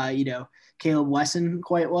that, Caleb Wesson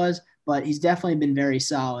quite was, but he's definitely been very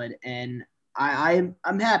solid. And I'm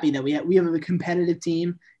happy that we have a competitive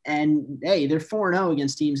team. And, hey, they're 4-0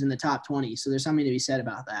 against teams in the top 20. So there's something to be said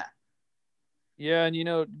about that. Yeah,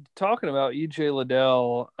 and, talking about EJ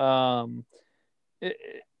Liddell,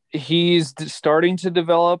 he's starting to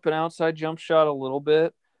develop an outside jump shot a little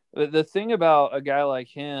bit. But the thing about a guy like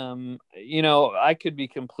him, I could be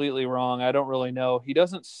completely wrong. I don't really know. He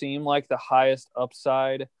doesn't seem like the highest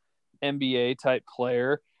upside NBA type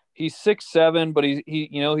player. He's 6'7", but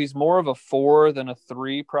he's more of a 4 than a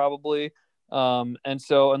 3 probably. And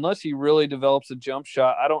so unless he really develops a jump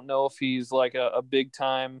shot, I don't know if he's like a big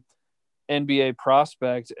time NBA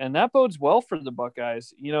prospect. And that bodes well for the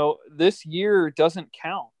Buckeyes. This year doesn't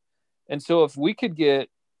count. And so if we could get,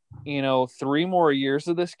 3 more years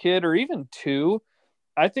of this kid, or even 2,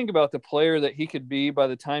 I think about the player that he could be by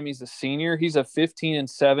the time he's a senior. He's a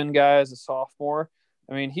 15-7 guy as a sophomore.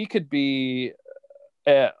 I mean, he could be,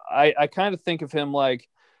 I kind of think of him like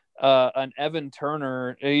an Evan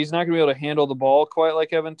Turner. He's not going to be able to handle the ball quite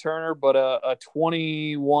like Evan Turner, but a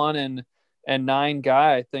 21-9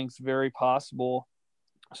 guy I think is very possible.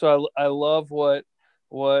 So I love what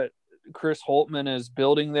Chris Holtman is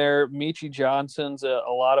building there. Michi Johnson's a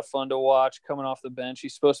lot of fun to watch coming off the bench.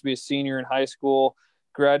 He's supposed to be a senior in high school,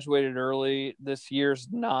 graduated early. This year's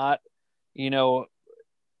not,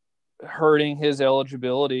 hurting his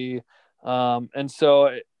eligibility. And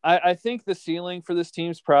so I think the ceiling for this team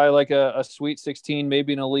is probably like a Sweet 16,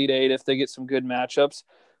 maybe an Elite 8 if they get some good matchups.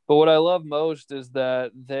 But what I love most is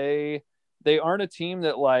that they aren't a team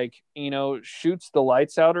that shoots the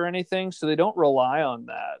lights out or anything. So they don't rely on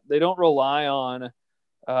that. They don't rely on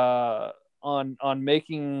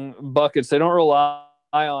making buckets. They don't rely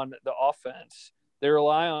on the offense. They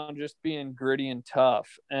rely on just being gritty and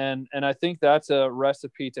tough. And I think that's a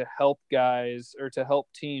recipe to help guys or to help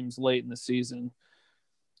teams late in the season.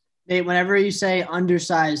 Nate, whenever you say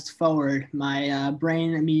undersized forward, my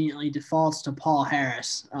brain immediately defaults to Paul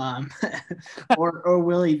Harris or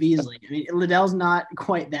Willie Beasley. I mean, Liddell's not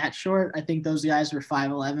quite that short. I think those guys were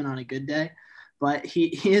 5'11" on a good day, but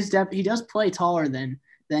he does play taller than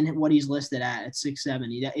what he's listed at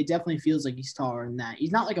 6'7". It definitely feels like he's taller than that.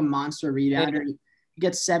 He's not like a monster rebounder. He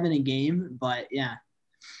gets 7 a game, but yeah.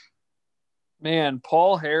 Man,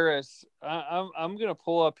 Paul Harris, I'm gonna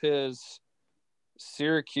pull up his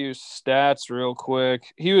Syracuse stats real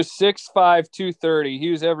quick. He was 6'5", 230. He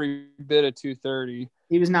was every bit of 230.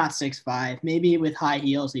 He was not 6'5". Maybe with high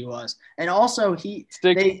heels he was. And also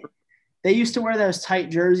they used to wear those tight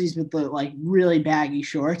jerseys with the like really baggy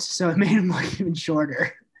shorts, so it made him look even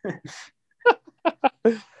shorter.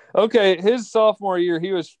 Okay, his sophomore year,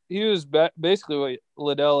 he was basically what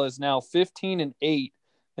Liddell is now, 15-8.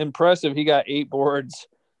 Impressive. He got 8 boards.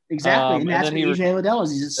 Exactly, and And that's then what EJ Liddell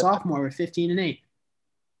is. He's a sophomore with 15-8.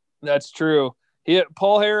 That's true.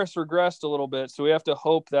 Paul Harris regressed a little bit, so we have to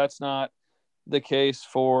hope that's not the case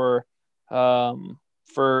for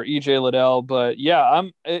EJ Liddell. But yeah,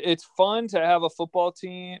 it's fun to have a football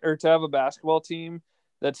team or to have a basketball team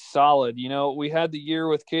that's solid. You know, we had the year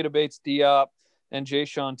with Keita Bates-Diop and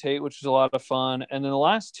Jayshawn Tate, which was a lot of fun. And then the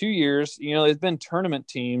last 2 years, you know, it's been tournament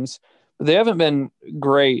teams, but they haven't been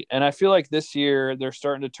great. And I feel like this year they're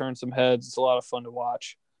starting to turn some heads. It's a lot of fun to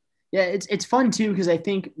watch. Yeah, it's fun too because I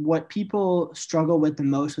think what people struggle with the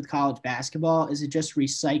most with college basketball is it just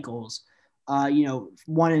recycles,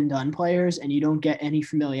 one and done players, and you don't get any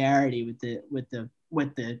familiarity with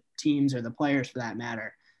the teams or the players for that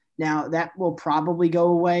matter. Now that will probably go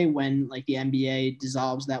away when like the NBA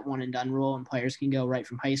dissolves that one and done rule and players can go right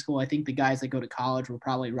from high school. I think the guys that go to college will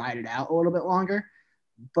probably ride it out a little bit longer.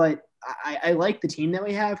 But I like the team that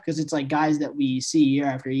we have because it's like guys that we see year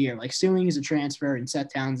after year. Like Suing is a transfer and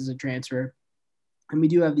Seth Towns is a transfer. And we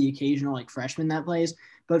do have the occasional like freshman that plays.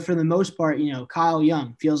 But for the most part, Kyle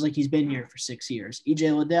Young feels like he's been here for 6 years.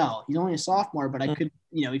 EJ Liddell, he's only a sophomore, but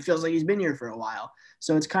he feels like he's been here for a while.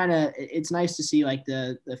 So it's nice to see like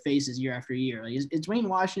the faces year after year. Like, is Wayne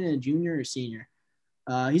Washington a junior or senior?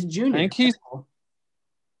 He's a junior. I think he's cool.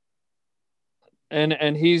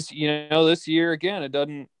 And he's, this year again, it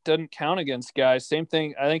doesn't count against guys. Same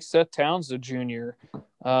thing. I think Seth Towns is a junior,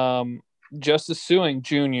 Justice Suing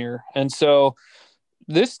junior. And so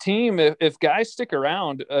this team, if guys stick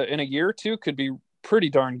around in a year or two, could be pretty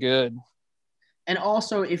darn good. And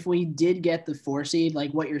also, if we did get the 4 seed,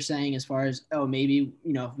 like what you're saying, as far as, maybe,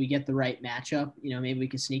 if we get the right matchup, maybe we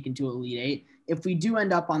could sneak into Elite Eight. If we do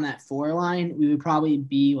end up on that 4 line, we would probably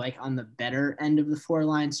be like on the better end of the 4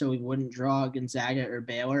 line. So we wouldn't draw Gonzaga or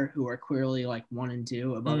Baylor, who are clearly like 1 and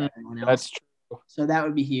 2 above everyone else. That's true. So that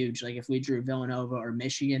would be huge. Like if we drew Villanova or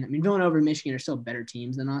Michigan. I mean, Villanova and Michigan are still better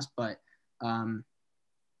teams than us, but I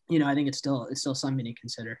think it's still something to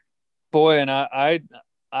consider. Boy, and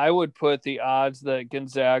I would put the odds that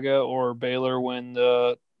Gonzaga or Baylor win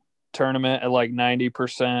the tournament at like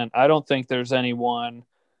 90%. I don't think there's anyone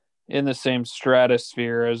in the same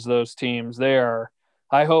stratosphere as those teams. They are.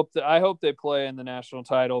 I hope they play in the national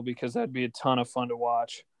title because that'd be a ton of fun to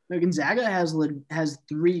watch. No, Gonzaga has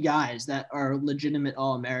 3 guys that are legitimate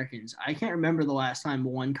All-Americans. I can't remember the last time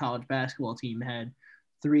one college basketball team had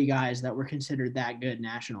 3 guys that were considered that good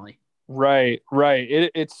nationally. Right.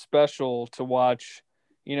 It's special to watch.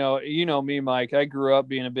 You know me, Mike. I grew up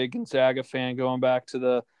being a big Gonzaga fan, going back to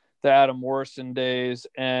the Adam Morrison days,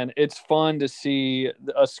 and it's fun to see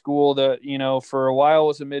a school that for a while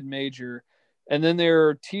was a mid-major, and then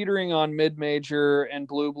they're teetering on mid-major and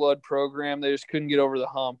blue blood program. They just couldn't get over the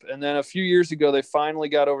hump, and then a few years ago they finally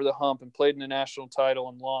got over the hump and played in a national title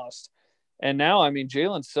and lost. And now, I mean,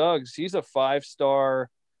 Jalen Suggs, he's a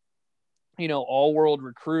 5-star, all-world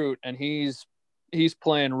recruit, and he's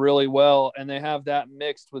playing really well. And they have that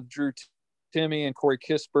mixed with Drew Timme and Corey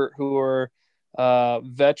Kispert, who are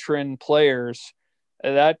veteran players.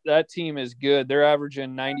 That team is good. They're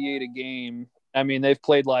averaging 98 a game. I mean, they've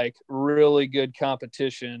played like really good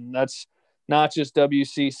competition. That's not just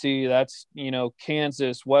WCC. That's,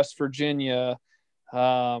 Kansas, West Virginia,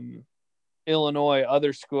 Illinois,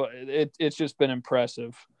 other school. It's just been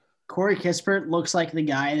impressive. Corey Kispert looks like the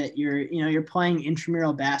guy that you're playing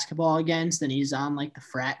intramural basketball against, and he's on like the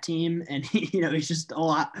frat team, and he's just a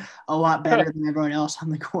lot better than everyone else on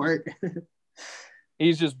the court.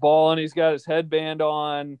 He's just balling. He's got his headband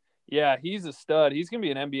on. Yeah, he's a stud. He's gonna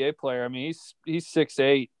be an NBA player. I mean, he's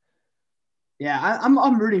 6'8". Yeah,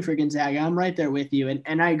 I'm rooting for Gonzaga. I'm right there with you,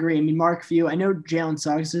 and I agree. I mean, Mark Few. I know Jalen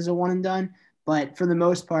Suggs is a one and done, but for the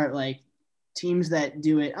most part, like teams that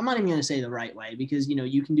do it, I'm not even going to say the right way because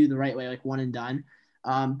you can do the right way like one and done.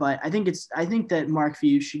 But I think that Mark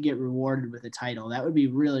Few should get rewarded with a title. That would be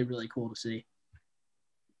really, really cool to see.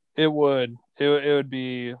 It would. It would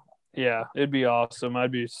be. Yeah, it'd be awesome.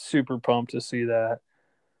 I'd be super pumped to see that.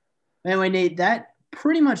 Anyway, Nate, that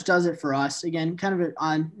pretty much does it for us. Again, kind of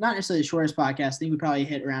on not necessarily the shortest podcast. I think we probably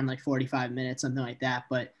hit around like 45 minutes, something like that.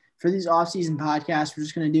 But for these off-season podcasts, we're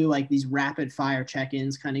just going to do like these rapid fire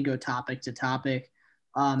check-ins, kind of go topic to topic.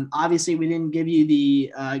 Obviously, we didn't give you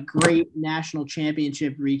the great national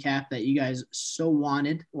championship recap that you guys so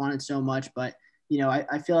wanted so much, but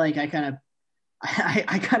I feel like I kind of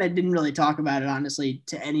I kind of didn't really talk about it honestly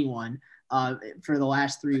to anyone for the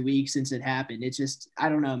last 3 weeks since it happened. It's just I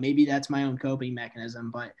don't know. Maybe that's my own coping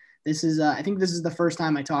mechanism, but this is I think this is the first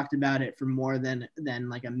time I talked about it for more than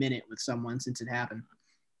like a minute with someone since it happened.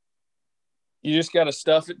 You just got to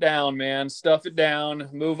stuff it down, man. Stuff it down.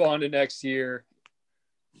 Move on to next year.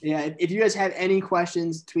 Yeah, if you guys have any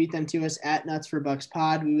questions, tweet them to us at Nuts for Bucks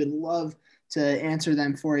Pod. We would love to answer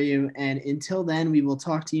them for you. And until then, we will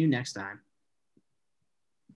talk to you next time.